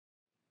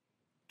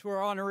To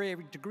our honorary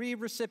degree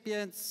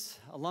recipients,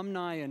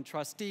 alumni and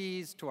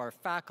trustees, to our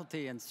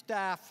faculty and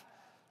staff,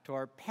 to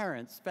our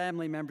parents,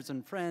 family members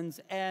and friends,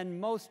 and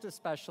most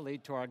especially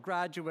to our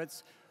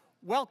graduates,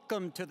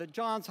 welcome to the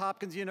Johns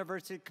Hopkins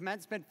University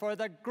Commencement for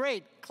the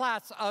great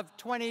class of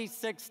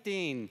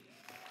 2016.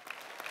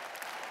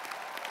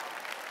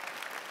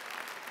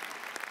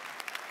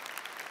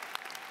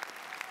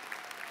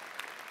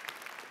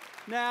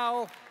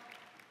 Now,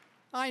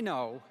 I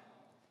know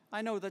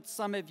that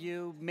some of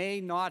you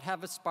may not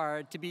have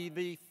aspired to be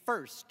the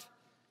first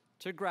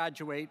to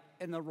graduate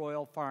in the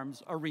Royal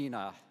Farms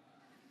Arena,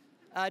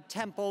 a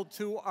temple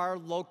to our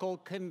local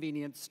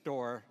convenience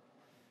store,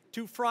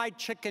 to fried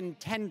chicken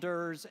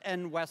tenders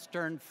and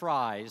Western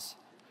fries.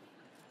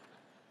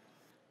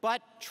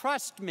 But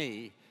trust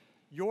me,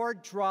 your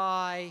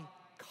dry,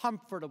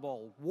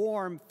 comfortable,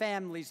 warm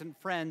families and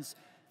friends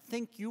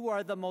think you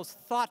are the most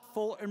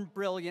thoughtful and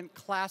brilliant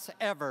class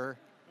ever,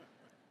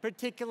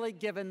 particularly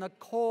given the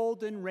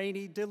cold and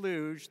rainy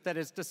deluge that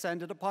has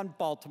descended upon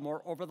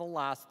Baltimore over the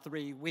last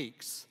 3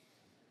 weeks.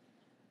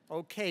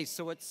 Okay,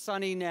 so it's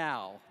sunny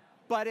now,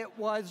 but it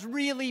was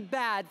really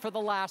bad for the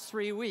last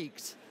 3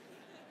 weeks.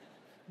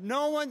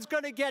 No one's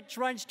going to get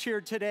drenched here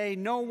today.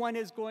 No one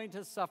is going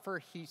to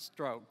suffer heat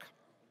stroke.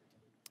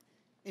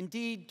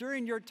 Indeed,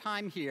 during your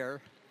time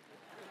here,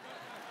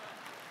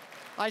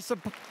 I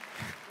suppose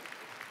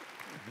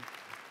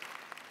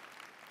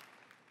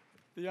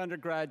the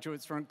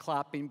undergraduates weren't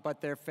clapping,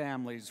 but their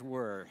families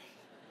were.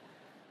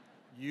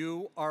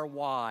 You are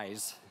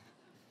wise.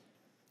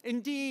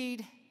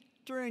 Indeed,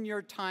 during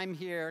your time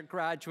here,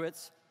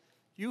 graduates,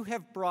 you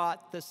have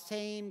brought the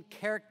same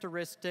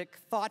characteristic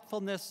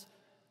thoughtfulness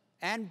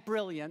and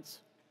brilliance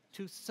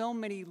to so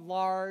many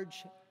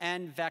large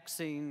and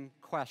vexing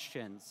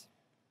questions.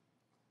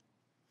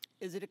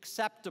 Is it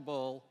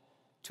acceptable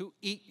to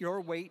eat your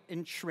weight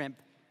in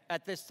shrimp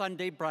at this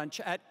Sunday brunch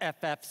at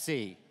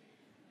FFC?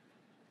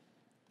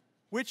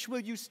 Which will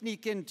you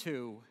sneak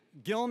into,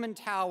 Gilman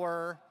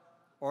Tower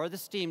or the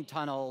steam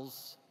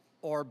tunnels,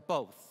 or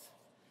both?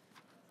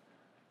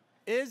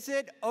 Is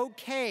it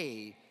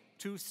okay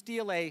to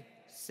steal a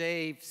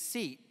safe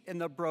seat in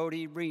the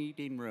Brody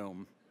reading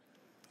room?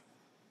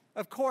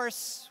 Of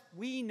course,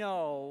 we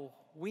know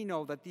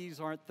that these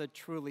aren't the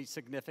truly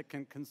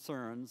significant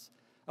concerns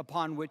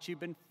upon which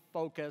you've been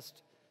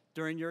focused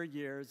during your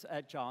years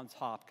at Johns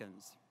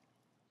Hopkins.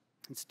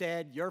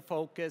 Instead, your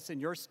focus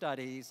and your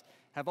studies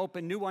have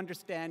opened new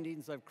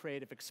understandings of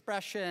creative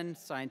expression,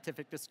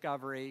 scientific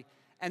discovery,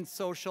 and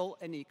social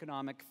and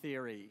economic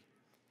theory.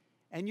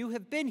 And you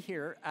have been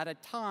here at a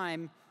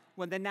time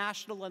when the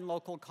national and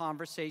local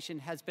conversation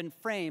has been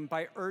framed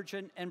by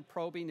urgent and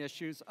probing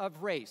issues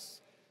of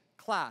race,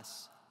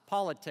 class,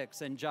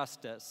 politics, and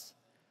justice.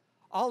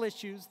 All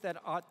issues that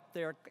are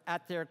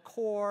at their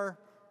core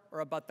are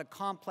about the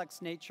complex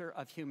nature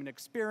of human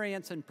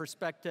experience and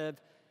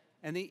perspective,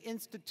 and the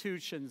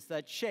institutions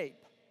that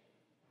shape,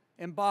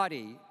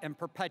 embody, and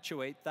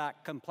perpetuate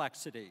that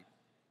complexity.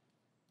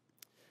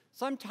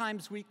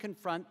 Sometimes we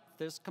confront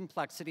this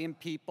complexity in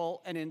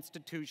people and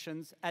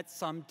institutions at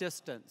some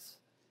distance,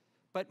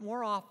 but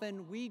more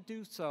often we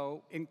do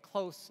so in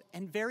close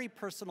and very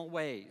personal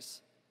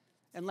ways.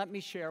 And let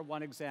me share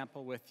one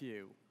example with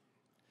you.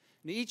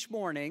 And each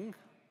morning,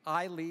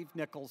 I leave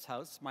Nichols'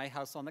 house, my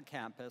house on the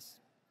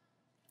campus,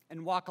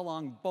 and walk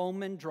along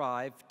Bowman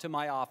Drive to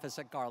my office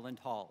at Garland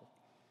Hall.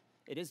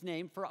 It is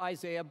named for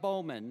Isaiah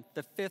Bowman,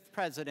 the 5th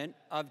president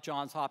of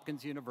Johns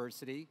Hopkins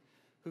University,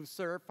 who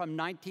served from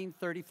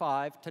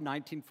 1935 to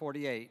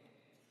 1948.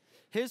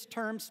 His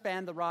term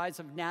spanned the rise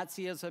of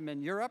Nazism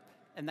in Europe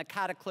and the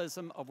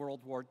cataclysm of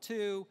World War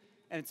II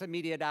and its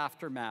immediate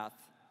aftermath.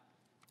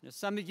 As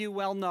some of you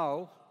well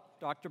know,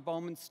 Dr.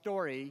 Bowman's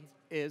story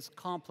is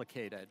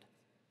complicated.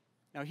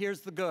 Now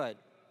here's the good.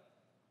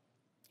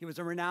 He was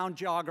a renowned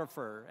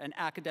geographer and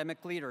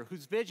academic leader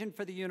whose vision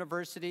for the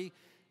university,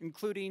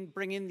 including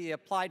bringing the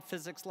applied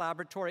physics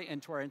laboratory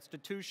into our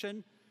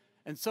institution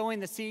and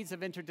sowing the seeds of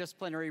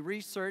interdisciplinary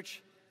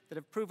research that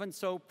have proven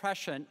so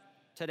prescient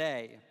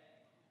today.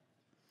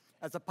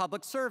 As a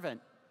public servant,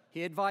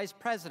 he advised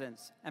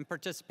presidents and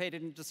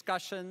participated in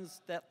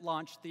discussions that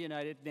launched the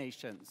United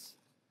Nations.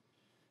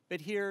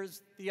 But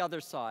here's the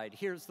other side.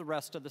 Here's the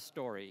rest of the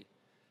story.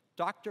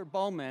 Dr.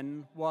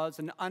 Bowman was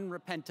an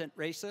unrepentant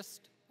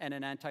racist and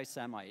an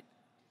anti-Semite.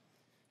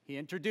 He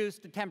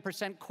introduced a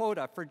 10%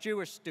 quota for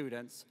Jewish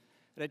students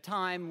at a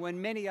time when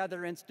many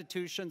other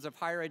institutions of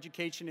higher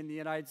education in the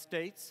United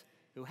States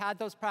who had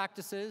those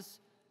practices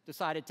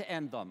decided to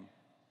end them.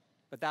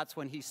 But that's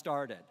when he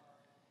started.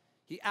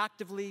 He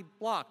actively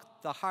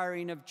blocked the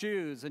hiring of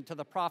Jews into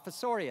the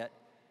professoriate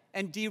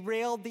and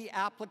derailed the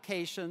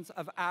applications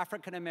of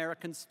African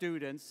American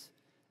students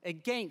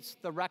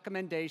against the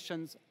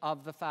recommendations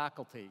of the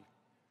faculty.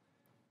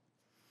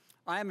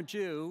 I am a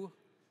Jew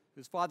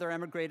whose father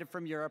emigrated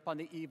from Europe on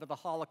the eve of the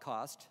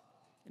Holocaust,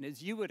 and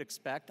as you would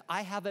expect,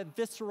 I have a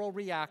visceral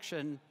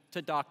reaction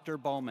to Dr.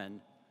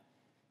 Bowman.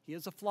 He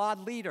is a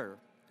flawed leader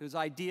whose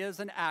ideas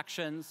and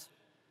actions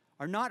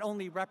are not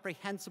only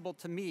reprehensible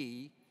to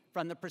me,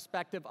 from the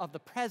perspective of the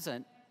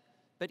present,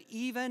 but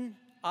even,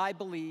 I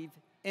believe,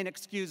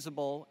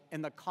 inexcusable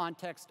in the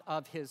context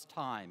of his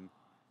time.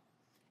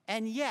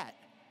 And yet,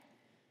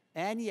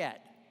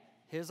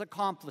 his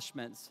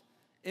accomplishments,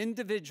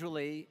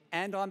 individually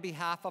and on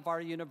behalf of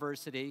our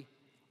university,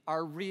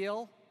 are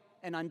real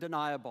and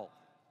undeniable.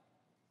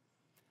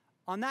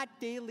 On that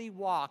daily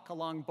walk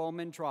along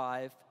Bowman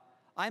Drive,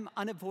 I'm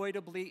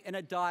unavoidably in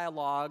a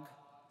dialogue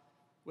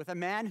with a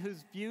man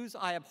whose views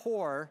I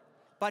abhor,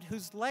 but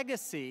whose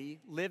legacy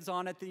lives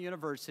on at the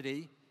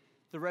university,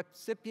 the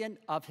recipient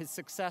of his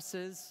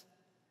successes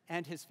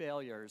and his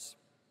failures.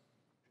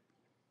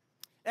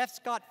 F.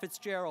 Scott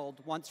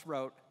Fitzgerald once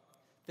wrote,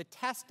 "The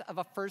test of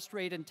a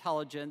first-rate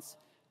intelligence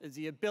is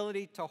the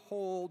ability to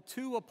hold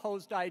two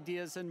opposed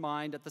ideas in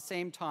mind at the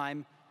same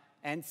time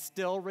and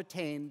still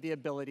retain the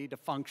ability to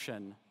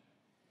function."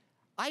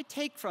 I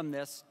take from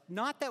this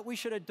not that we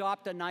should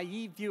adopt a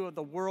naive view of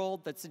the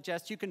world that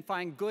suggests you can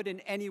find good in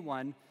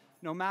anyone,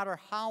 no matter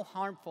how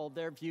harmful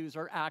their views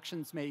or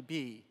actions may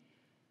be,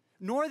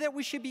 nor that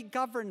we should be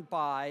governed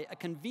by a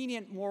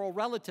convenient moral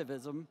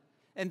relativism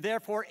and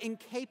therefore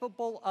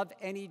incapable of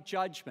any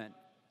judgment.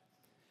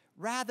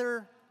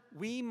 Rather,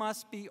 we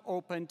must be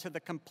open to the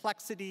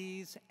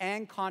complexities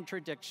and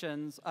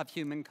contradictions of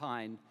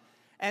humankind,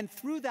 and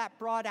through that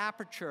broad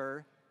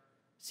aperture,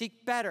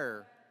 seek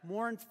better,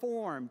 more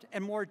informed,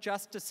 and more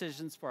just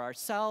decisions for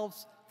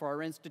ourselves, for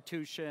our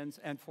institutions,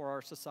 and for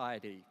our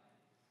society.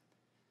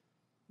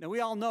 Now, we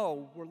all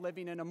know we're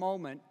living in a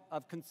moment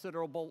of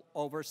considerable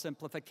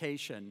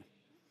oversimplification.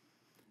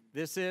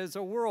 This is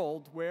a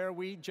world where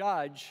we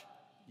judge,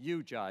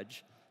 you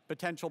judge,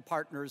 potential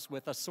partners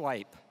with a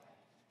swipe,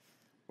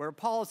 where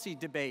policy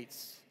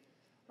debates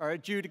are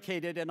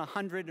adjudicated in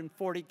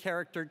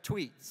 140-character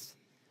tweets,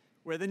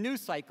 where the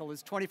news cycle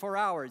is 24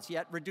 hours,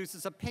 yet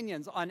reduces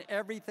opinions on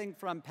everything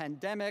from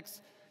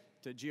pandemics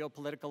to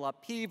geopolitical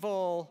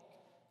upheaval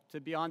to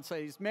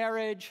Beyoncé's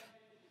marriage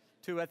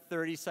to a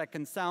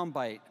 30-second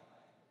soundbite.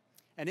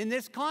 And in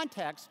this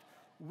context,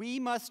 we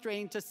must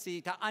strain to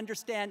see, to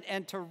understand,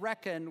 and to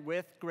reckon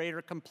with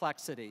greater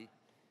complexity.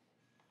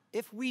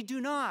 If we do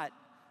not,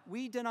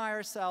 we deny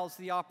ourselves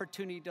the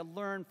opportunity to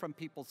learn from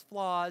people's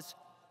flaws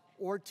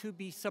or to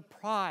be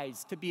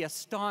surprised, to be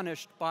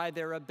astonished by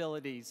their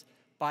abilities,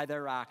 by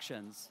their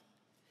actions.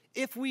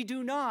 If we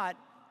do not,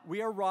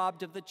 we are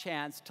robbed of the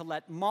chance to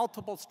let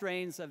multiple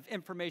strains of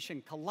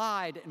information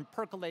collide and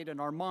percolate in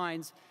our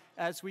minds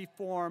as we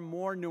form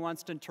more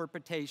nuanced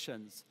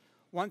interpretations.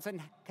 One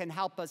can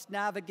help us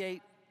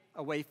navigate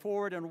a way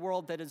forward in a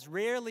world that is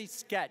rarely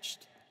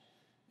sketched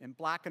in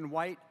black and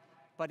white,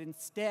 but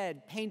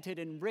instead painted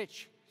in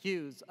rich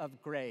hues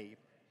of gray.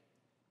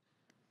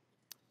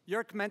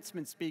 Your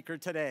commencement speaker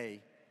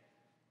today,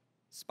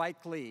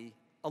 Spike Lee,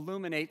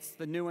 illuminates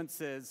the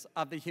nuances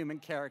of the human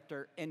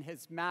character in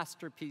his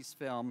masterpiece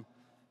film,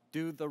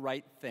 Do the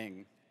Right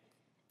Thing.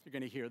 You're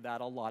going to hear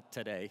that a lot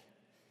today.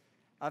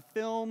 A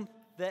film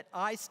that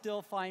I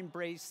still find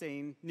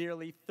bracing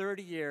nearly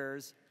 30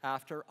 years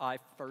after I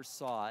first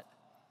saw it.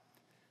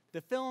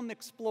 The film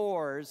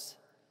explores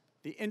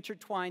the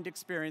intertwined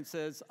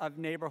experiences of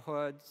neighbors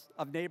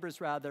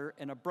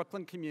in a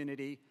Brooklyn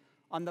community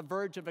on the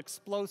verge of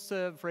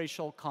explosive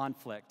racial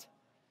conflict.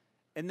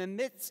 In the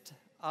midst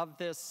of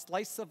this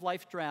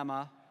slice-of-life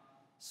drama,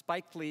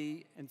 Spike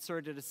Lee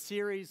inserted a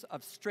series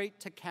of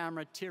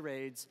straight-to-camera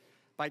tirades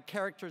by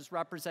characters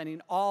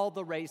representing all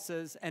the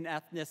races and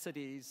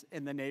ethnicities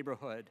in the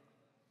neighborhood.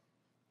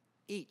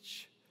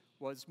 Each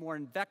was more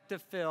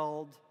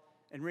invective-filled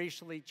and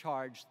racially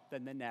charged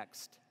than the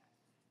next.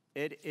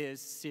 It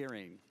is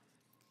searing.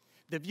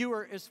 The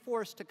viewer is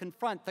forced to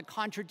confront the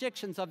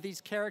contradictions of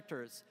these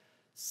characters.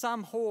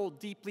 Some hold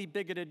deeply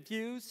bigoted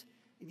views,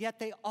 and yet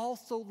they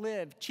also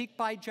live cheek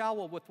by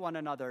jowl with one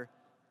another,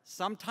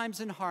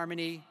 sometimes in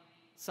harmony,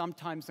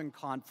 sometimes in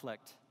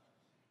conflict.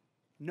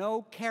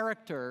 No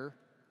character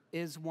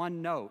is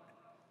one note.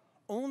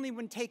 Only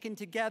when taken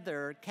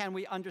together can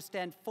we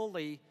understand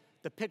fully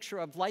the picture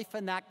of life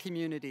in that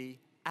community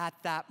at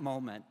that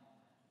moment.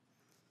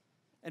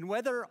 And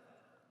whether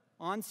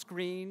on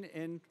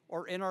screen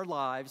or in our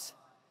lives,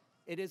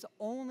 it is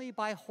only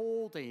by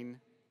holding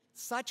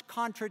such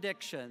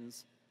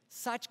contradictions,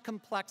 such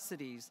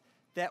complexities,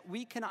 that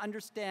we can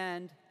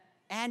understand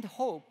and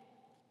hope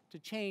to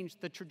change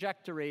the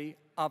trajectory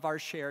of our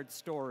shared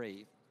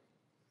story.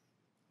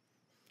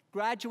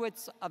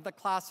 Graduates of the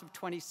class of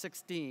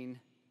 2016,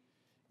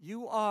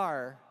 you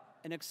are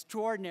an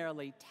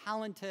extraordinarily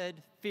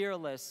talented,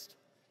 fearless,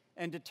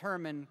 and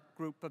determined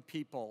group of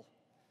people.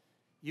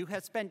 You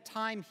have spent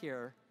time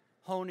here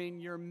honing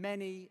your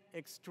many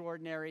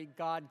extraordinary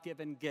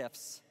God-given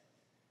gifts.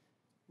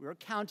 We're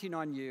counting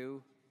on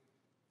you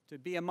to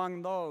be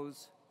among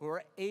those who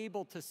are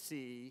able to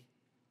see,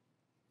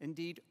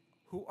 indeed,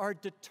 who are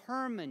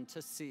determined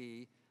to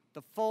see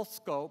the full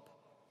scope,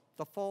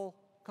 the full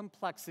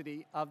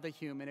complexity of the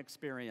human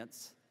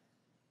experience.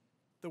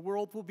 The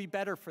world will be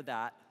better for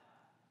that.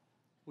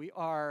 We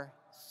are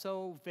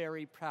so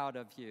very proud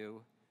of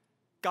you.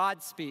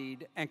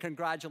 Godspeed and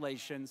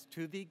congratulations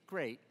to the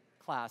great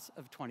class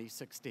of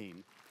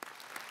 2016.